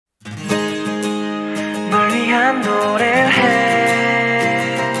위한 노래를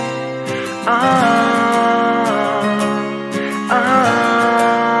해.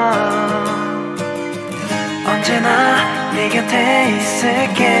 언제나 네 곁에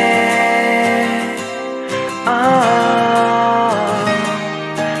있을게.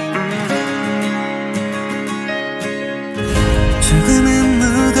 조금은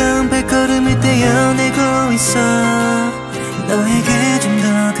무거운 발걸음을 떼어내고 있어. 너에게 좀 더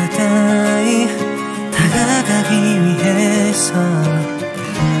가까이 다가가기 위해서.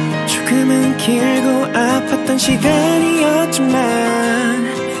 조금은 길고 아팠던 시간이었지만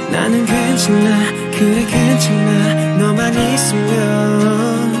나는 괜찮아, 그래 괜찮아. 너만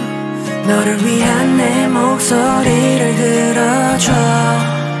있으면. 너를 위한 내 목소리를 들어줘.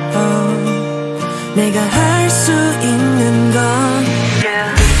 내가 할 수 있는 건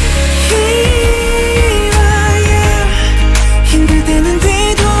Here I am. 힘들 때는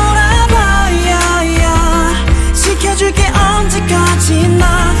뒤돌아봐야 지켜줄게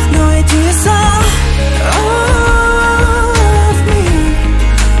언제까지나 너의 뒤에서. Love me.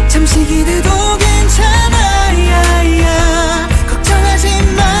 잠시 기대도 괜찮아. 걱정하지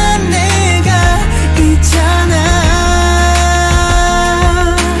마, 내가 있잖아.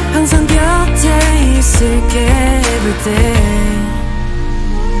 항상 곁에 있을게 every day.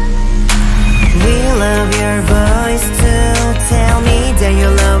 We love your voice too. Tell me that you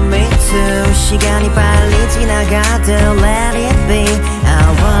love me too. 시간이 빨리 지나가도 let it be. I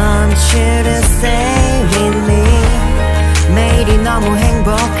want you to stay with me. 매일이 너무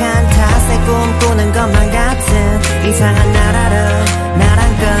행복한 탓에 꿈꾸는 것만 같은 이상한 나라로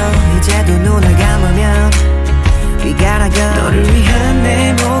나란 거 이제도 눈을 감으면 We gotta go. 너를 위한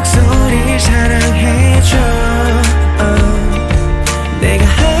내 목소리를 사랑해줘. 내가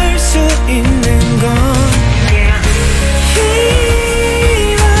할 수 있는 건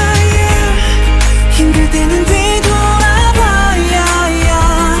Here I am. 힘들 때는 뒤돌아봐야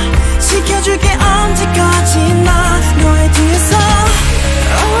지켜줄게 언제까지나 너의 뒤에서.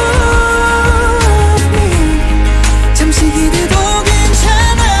 Love me. 잠시 기대도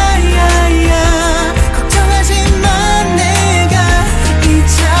괜찮아. 걱정하지 마, 내가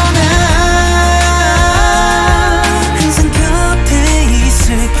있잖아. 항상 곁에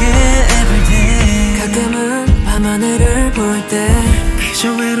있을게 everyday. 가끔은 밤하늘을 볼 때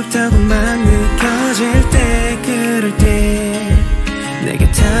그저 외롭다고만 느껴질 때, 그럴 때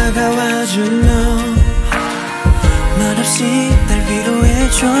내게 다가와준 너. 말없이 날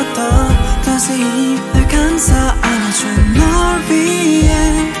위로해줬던 따스히 날 감싸 안아준 널 위해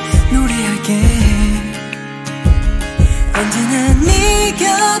노래할게. 언제나 네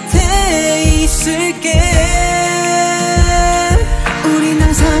곁에 있을게.